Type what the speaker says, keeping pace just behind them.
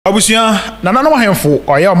Abusia nana no ahemfo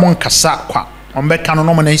oye omon kasa kwa ombeka no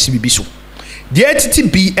no na hisi bibiso de etiti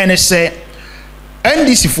bi ene se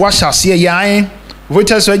NDC fo ahyase yan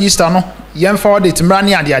voters register no yemfa audit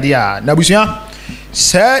mrani ade a na abusia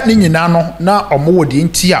se ni nyina no na omo wodi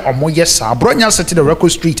nti a omo yesa bronya sete the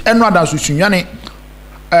record street eno adanso Sunyani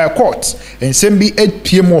court ensem bi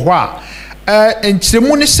epie mo ho a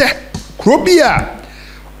enkyeremu ne se kuro bi a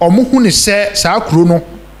omo hu ne se saa kuro no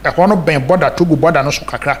ehɔ no ben border Togo border no so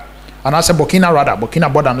kakra anase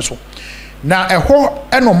Burkina border no so na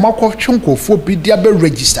ehɔ eno makɔ twonkofuo bi dia be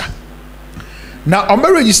register na o me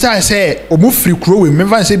register say omu free kuro we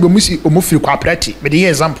memfa say be omu free kwa preti me dey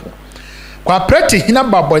example kwa preti hina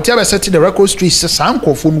babo ti be set the record street say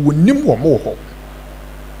sankofo no wonim wo mo ho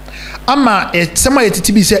ama sema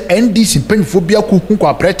yetiti bi say NDC penfo bia ko hu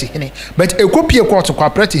kwa preti hine but ekopie court kwa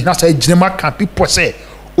preti hina say ginema kan people say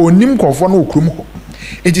onim kofo no okrum ho.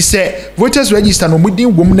 It is say voters register no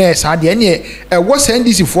mudin wom na esa de ene was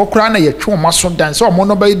NDC for kra na ye twe omaso dan so omo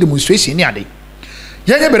no ba demonstration ni ade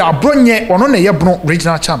yenye be abronye ono na ye bro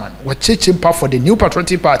regional chairman wa cheche mpa for the new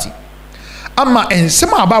patriotic party ama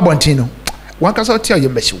ensema ababontin no wan kasa tia ye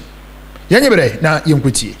mbesi yenye be na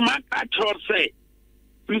yenkutie maka tro say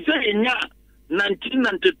we say nya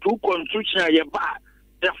 1992 constitution ye ba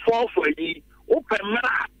the 4 for the open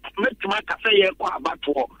mara metuma kasa ye kwa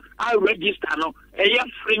abato I register no a year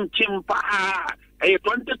free chimpa a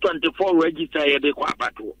 2024 register a de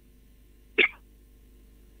kwabatu.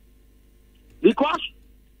 Because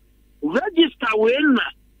register when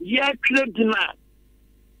ye credina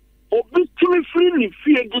obituary free ni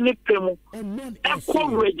fee gini pemu equal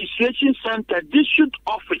registration center district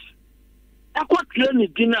office equal claim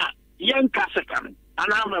dina yen kasekan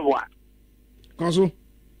anamewa. Council.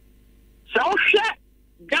 So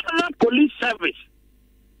government police service.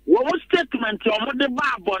 One statement on the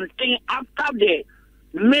bar after the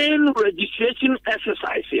main registration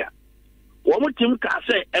exercise here. One team can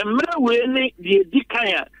say, and when the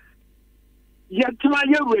decaya, yet my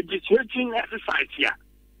registration exercise here.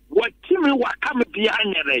 What team will come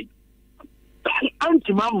behind the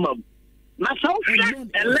anti-mum. Myself, and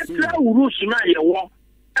let's go Rusina, or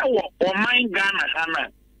mine Ghana,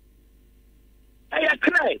 Hannah. I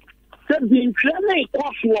cry, said the incredible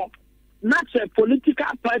crosswalk. Not a political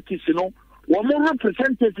parties, you know, one more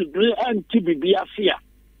representative and TBB affair.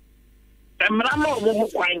 And Ramo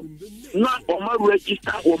Momo Quine, not on my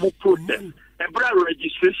register or more protest, a brand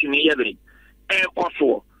registration hearing, a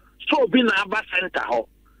Kosovo. So being a Abba Center,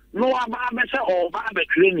 no Abba or Baba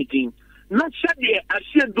Trinity. Not said here, I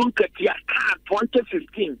said Dunkatia car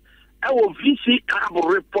 2015, I will VC carbon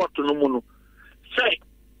report to Nomono. Say,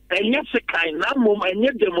 and yes, a kind of moment, and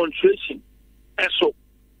yet demonstration. And so,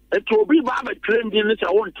 it will be Baba trained in its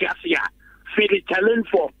own cassia. Feel it talent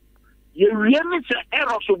for. You really say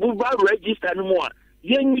errors of Buba register anymore.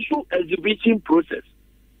 You issue exhibiting process.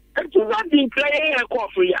 And to that the player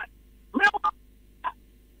coffee.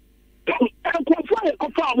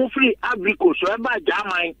 And free agriculture by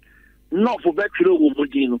Jamai, not for Becro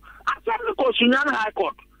Umudino. I said the Sunyani High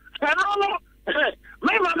Court. And all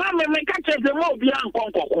my mamma may catch the more beyond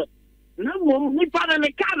Conco. No, Nipan and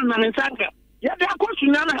the Cardinal and Sanka. Yeah, they are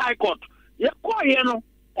questioning the High Court. Yeah, you know,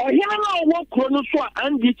 or here now what chrono so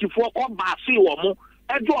NDC for Basi or more,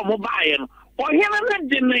 a draw mobile, or here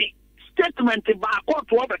the statement about court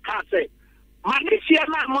to the car say, Malaysia,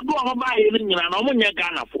 not do a mobile in Omonia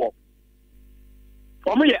Ghana for.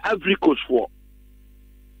 For me, every coach for.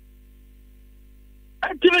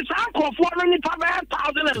 Until it's uncle for many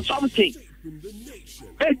 5,000 and something.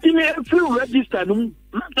 Until few registered,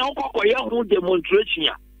 not a young demonstration.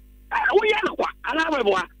 We are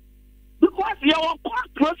not because your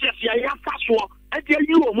court process, you are fast war, and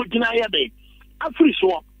you are Mudina day. A free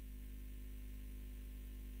swap.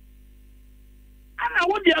 And I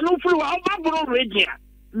want you to know our Babylon radio.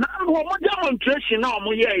 Now, what demonstration now,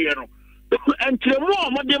 Moyero, and to more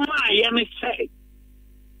Modema, and say,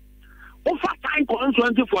 over time,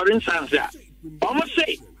 constantly, for instance, almost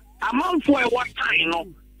say, a month for what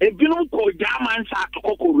time, if you don't call Germans to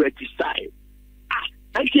Coco register.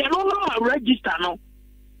 And you know, register no.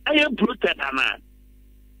 I am bloated, Anna.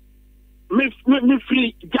 Me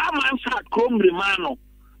free German sat chrome remano.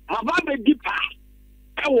 My baby deeper.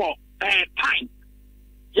 Time.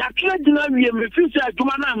 Ya can't deny me, me feel that you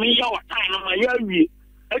man me your time on my year.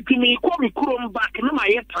 And to me, call me chrome back in my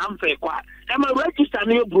head transfer. Am I register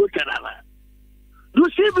near bloated, Anna? You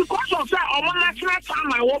see, because of that, on my national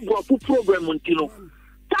time, I won't go program on Tino.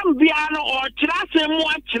 Some piano or Chirase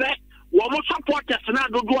more. One supporters now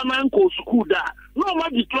do one uncle school that no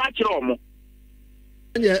one distract you.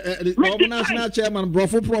 Yeah, the national chairman brought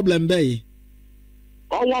for problem day.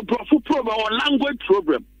 our profit problem or language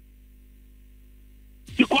problem.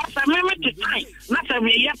 Because I remember the time, not a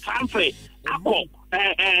mere fanfare. I call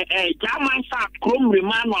German South Chrome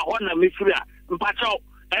Remand or one of me free. But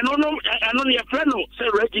and only a friend say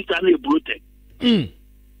register and a brute.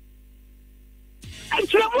 And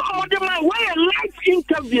so, my way a live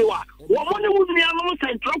interviewer, woman would be almost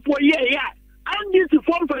and drop for a year. And this is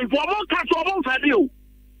form for more catch for you.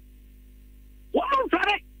 Woman for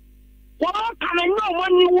it. What can I know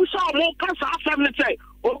when you saw more cancer say,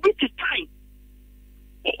 or bit of time,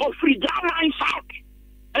 or free German South,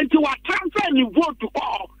 and to a transfer and you vote to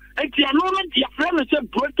call, and to your friend is a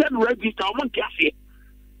broken register, I want to say.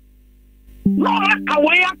 No, I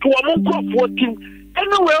way up to a month 14.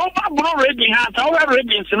 Anyway, over already has our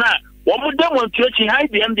readings now. One of them will church in high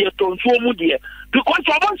the end of the so dear. Because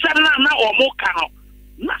I want to now or more cow.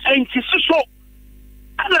 And so.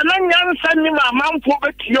 And then young son, my mom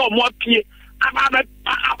forgot your more key about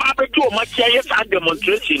too much at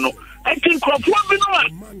demonstration. I think of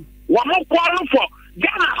one more quarrel for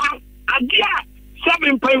Ghana. Agyeta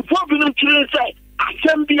 7.4 billion children say,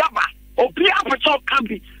 Ashanti or Piapa can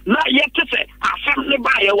be not yet to say, Assembly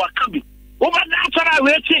by our cabin. Over that's what I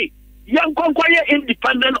will say. Young Conquer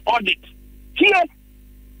independent audit. Here,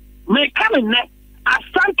 may come in there. I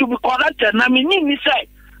stand to be corrected. And I mean, say,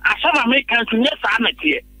 as some Americans to yes, I'm not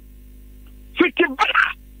here. 50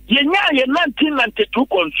 year 1992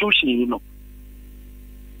 constitution, you know.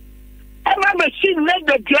 And I've seen let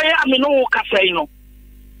the Jaya Amino Casino.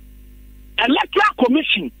 Electoral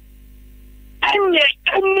Commission.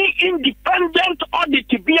 Any independent audit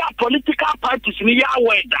to be a political parties in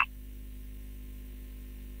Yahweh.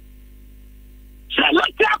 So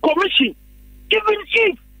Electoral Commission, even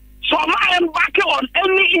if some I am back on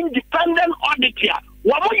any independent audit here,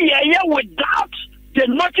 1 year without the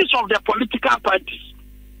notice of the political parties.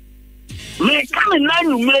 May come in line,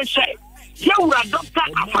 you may say, here we are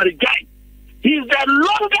Dr. Afarigai. He is the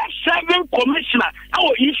longest serving commissioner.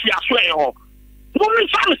 Our issue as well. Women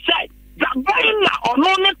say that by or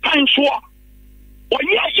no time sure or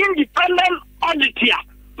yeah independent audit here,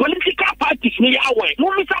 political parties near away.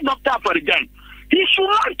 Women say Dr. Afarigai. He should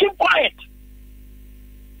not keep quiet.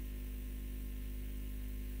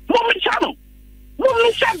 Women channel.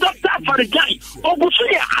 Women say Dr. Afarigai.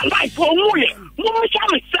 Ogusuya alive for Muye. Women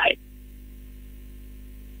say.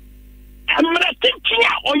 I'm thinking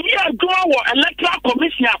or year ago electoral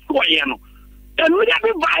commission for you know. And we have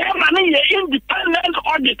by money independent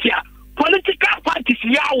auditor, political parties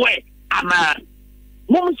Yahweh. Amen.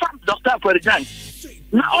 Woman Dr. Afarigai.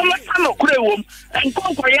 Now all the time of Krewum and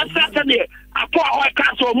Conquer Saturday, I pour our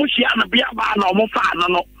castle Mushiana Biaba no Mufana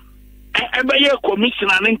no. Every year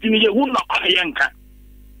commissioner and engineer who not Yanka.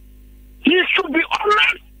 He should be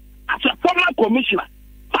honored as a former commissioner.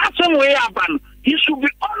 Passing way aban, he should be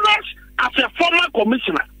honored as a former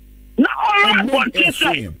commissioner. Now all I want to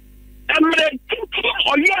say, I'm thinking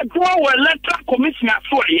or you go electoral commissioner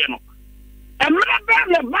for you know. And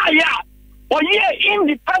the buyer or yeah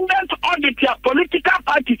independent auditor political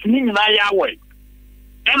parties in Yahweh.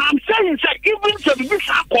 And I'm saying that even to this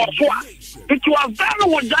it was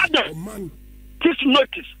done without this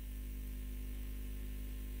notice.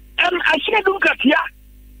 And I said, look at here,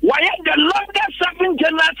 why the longest serving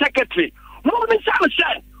general secretary? Mr.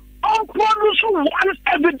 said, on one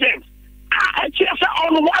evidence.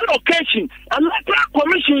 On one occasion, electoral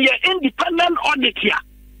commission here independent audit here.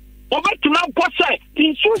 Over to now, what say? The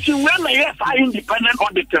institution when yes are independent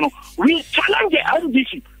auditor. We challenge the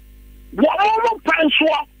NDC. One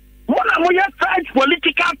of your third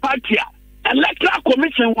political party, electoral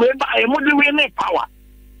commission whereby a modern power.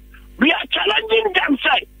 We are challenging them,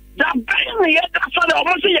 say that being here, that's what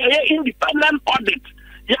almost a independent audit.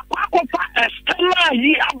 Yakopa external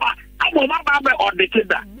here, I'm audited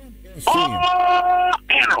that. All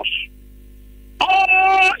errors,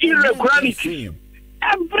 all irregularities,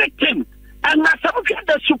 everything. And as I look at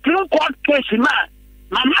the Supreme Court case now,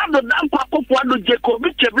 Mamma Dam Papa Fuado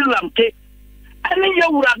Jacobi Chevilamke, and then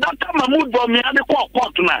you are Dr. Mahmoud Bomi and the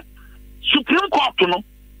court now. Supreme Court, no,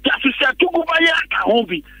 Justice Tugubaya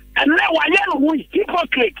Kahobi, and now I am we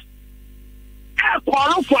hypocrite. I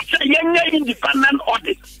call for saying independent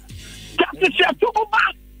audit. Justice Tuguba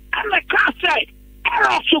and the class say.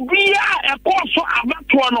 Error should be a course of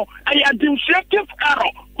an administrative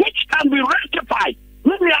error which can be rectified.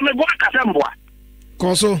 Maybe I'm a black assembly.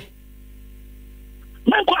 Consul.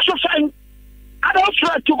 My question saying, I don't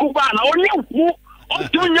try to go back. Only who, or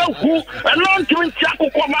to know who, and not to Chaco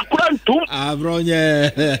Macron.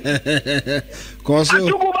 Abronia. Consul. I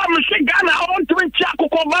took over Mr. Ghana, I want to Chaco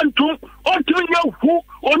Comantum, or to know who,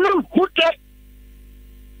 or no who.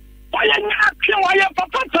 Why are you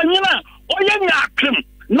panyina oyenya akem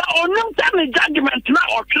na onum tane judgment na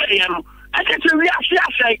otwe no ake se wi ase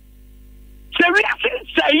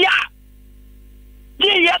say ya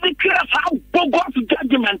yeah the clear how bogus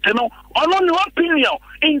judgment no on no opinion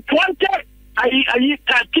in 20 I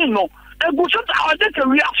 13 no eguso ta ode se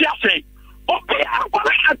wi ase okay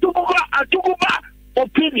atuguba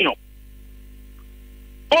opinion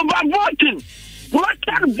over voting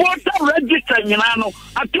voter register no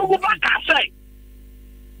atuguba ka say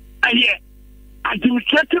aye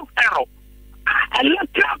administrative error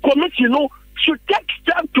electoral commission no should take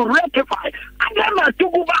steps to rectify and then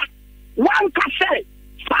atuguba one can say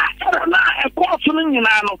na a course no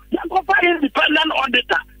independent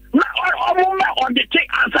auditor na audit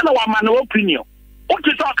answer na one opinion what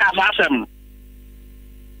is talk about them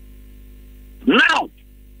now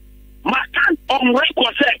my on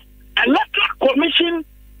record said electoral commission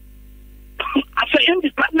as an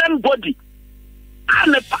independent body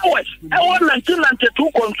and the powers I want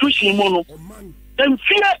 1992 constitution mono and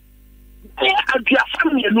fear Agyeta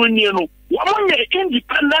family no one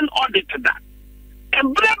independent auditor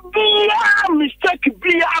and be mistake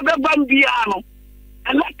be abambiano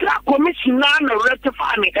electoral commission na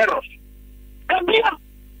rectify errors and be a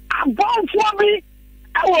bomb for me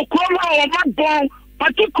I will call our bomb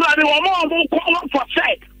particularly one call for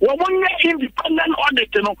say one independent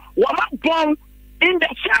auditor no one bomb in the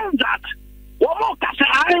sense that one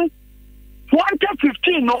can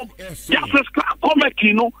 2015 no Justice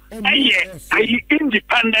Committee no a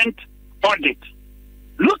independent audit.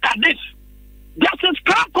 Look at this. Justice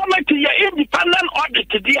Committee independent audit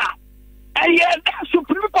there. And the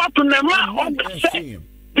Supreme Court to never say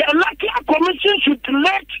the Electoral Commission should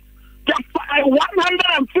let the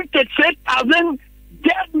 156,000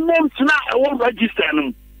 dead names now all register.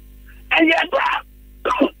 And the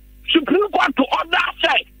Supreme Court to order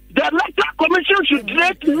say the Electoral Commission should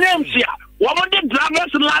let names here. What about the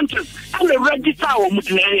driver's license and the register of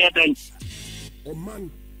Mutley? Oh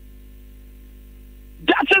man.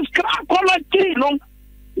 That is quality, no.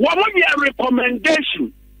 What would be a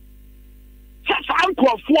recommendation? Just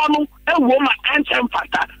uncle for a woman and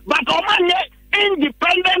factor, but on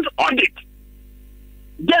independent audit.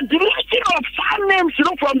 The deletion of some names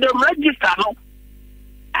from the register, no.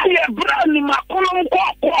 I have brand in my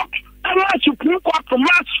court and my Supreme Court to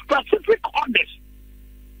match specific audits.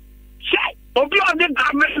 Say, obi on the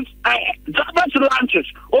driver's license,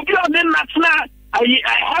 obi on the national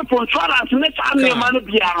health insurance, next annual money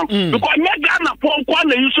because you Ghana phone call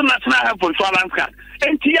the use national health insurance card.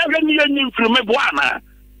 And here when you from me buana,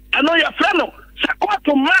 I know your friend. Support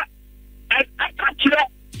to ma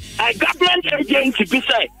a government agency be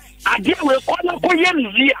say, I deal with all of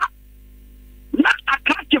the not a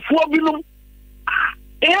catch for bilum.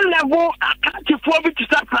 A level a catch for bit to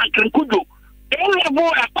start Franklin Kudu.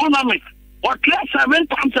 A-level economics or class 7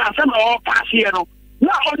 times as an all pass here. Now,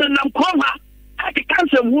 on the Namkoma, I can't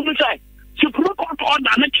say who to say. Supreme Court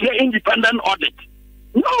order next year independent audit.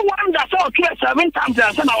 No one that's all class 7 times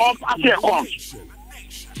as an all pass here comes.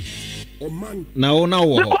 Now,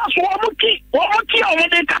 because Womuki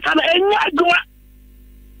already got an enigma.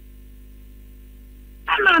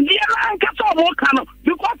 And I'm the Anka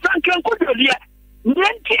because Franklin Kudu here.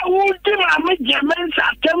 Nenti ultima measurements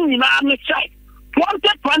are telling me say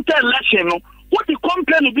 2020 election what the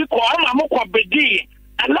company be called amoko bedi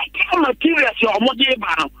electoral materials your modi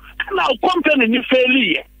ban and our company ni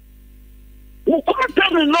failure who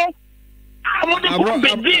company no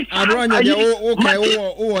okay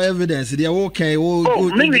evidence they okay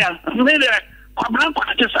million I'm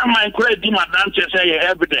going to say my credit madam say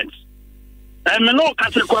evidence and me no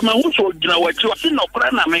catch ko me who so gina wachi o no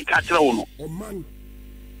kra na me catch no man.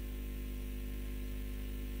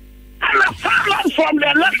 And from the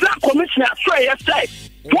Electoral Commission, I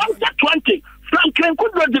 2020, Franklin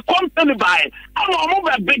could be the company by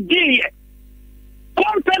a big deal.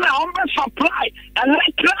 Company on the supply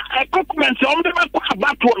electoral equipment on the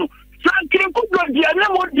battle. Franklin could be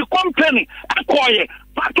the company acquire,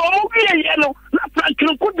 but only yellow,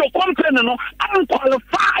 Franklin could the company no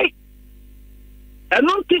unqualified. And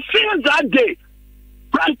not to see that day,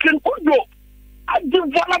 Franklin could go a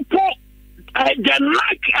developer. The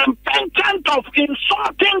lack and penchant of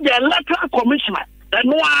insulting the electoral commissioner, the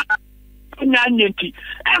Noah and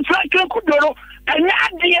Franklin Kudoro, and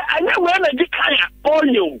I know when I declare all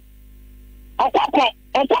you.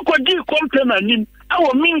 Okoko di company,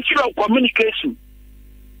 our Ministry of Communication.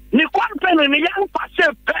 The company in the young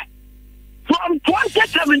person from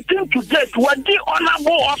 2017 to date, what the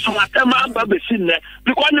honorable Osmatema Babesine,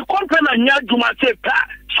 because the company and Yaduma say,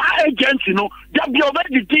 agency no there be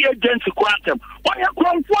already the agency quantum or your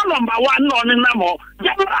control number 1 on the number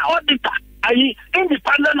general auditor I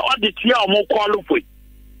independent audit here or more qualified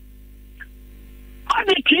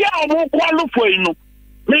audit here or more qualified no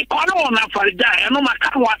me call on a farida and no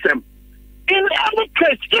matter what them in every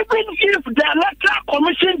case even if the electoral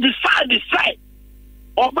commission decide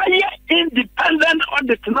obey independent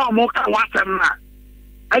audit no more can what them now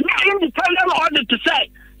and independent audit to say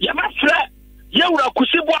you must say you will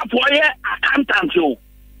kusibu apoye accountant you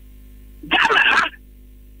Ghana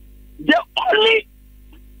the only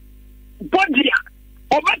body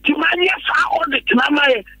over to many audit nama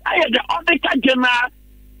I the auditor general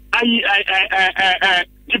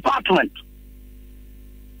department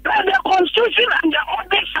the constitution and the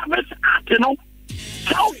audit service act you know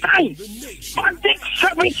sometimes audit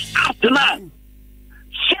service act now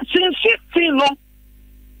section 16 no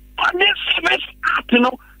audit service act you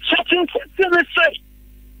know section 16 say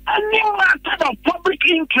any matter of public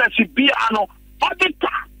interest be an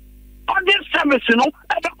auditor audit service you know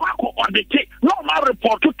audit normal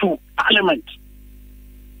report to parliament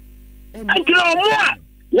and you know more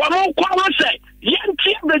one kwalo say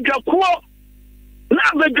yanti bejakuo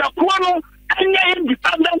na bejakuo no any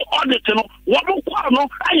independent audit no one kwalo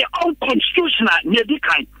ay unconstitutional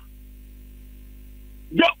nyedikan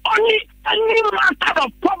the only any matter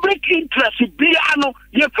of public interest be ano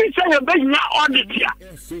you feel say you be audit here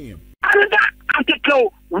under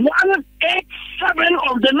article 187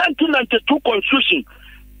 of the 1992 constitution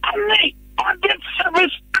any audit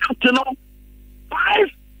service act you know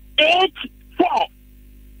 584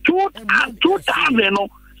 2000 no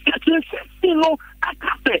section 16 no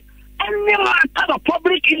akate any matter of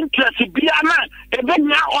public interest be ana e be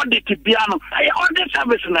nya audit be ano ay audit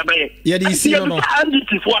service na be yeah the see no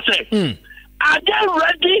NDC for say are they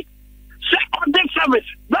ready say audit service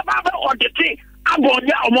baba audit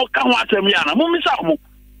abonya omo kan watem ya na mumisa omo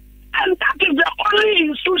and that is the only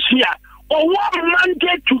institution here or one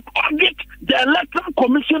mandate to audit the electoral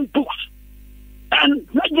commission books and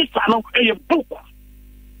register no a book.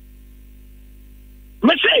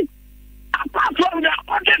 Me say, apart from the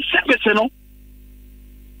audit service, you know,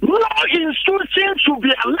 no institution should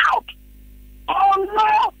be allowed, or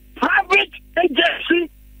no private agency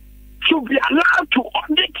should be allowed to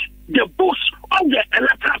audit the books of the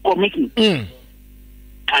electoral commission.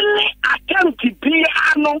 Any attempt to be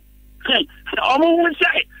no, someone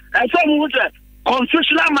say,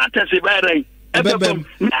 constitutional matters about it. Because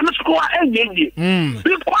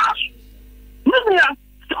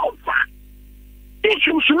so far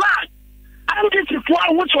issues like and this is why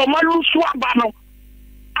which of my loose swabano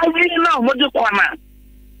I really know what you want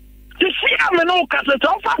to see I'm no cassette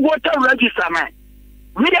of water register man.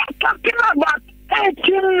 We are talking about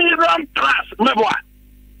 18 million plus remember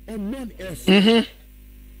 18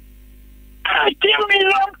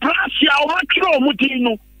 million plus ya wakiro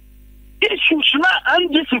mutino issues na and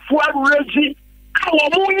this is why ready our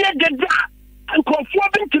money get that and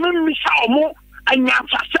conforming to me mo and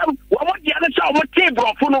yasam what the other side of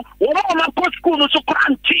table for no what school no so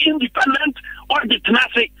independent audit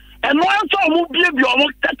nasi and once I move be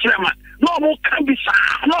almost touch them no more can be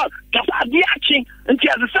no just a diachi and the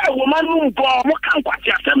other side woman no go more can quite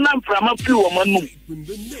yasam nam from a few woman no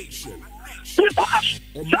because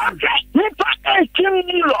me pack 18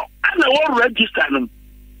 million and I will register them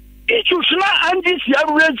issues na and this year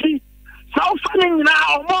ready so funny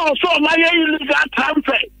now more so my illegal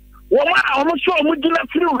transfer woman almost so we do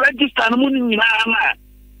free register no money na na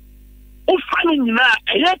o funny na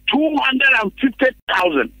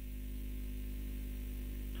 250,000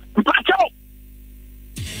 mpacho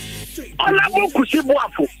ona boku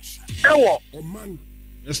sibuafo ewo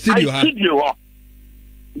studio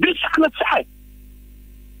this on the side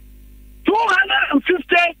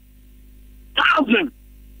 250,000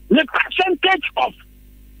 the percentage of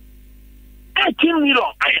 18 million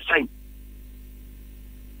I say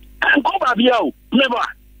and go back here never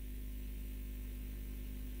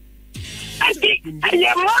I think I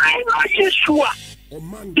am not sure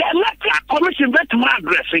the electoral commission that my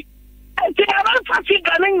address and they are not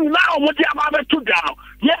getting now what they are about to do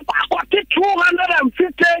yeah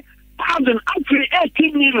 250,000 actually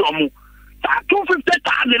 18 million that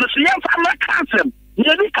 250,000 so yes I'm not canceling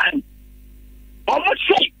nearly kind almost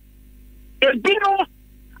say a bill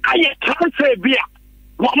I transfer via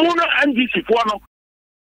Mahama NDC for no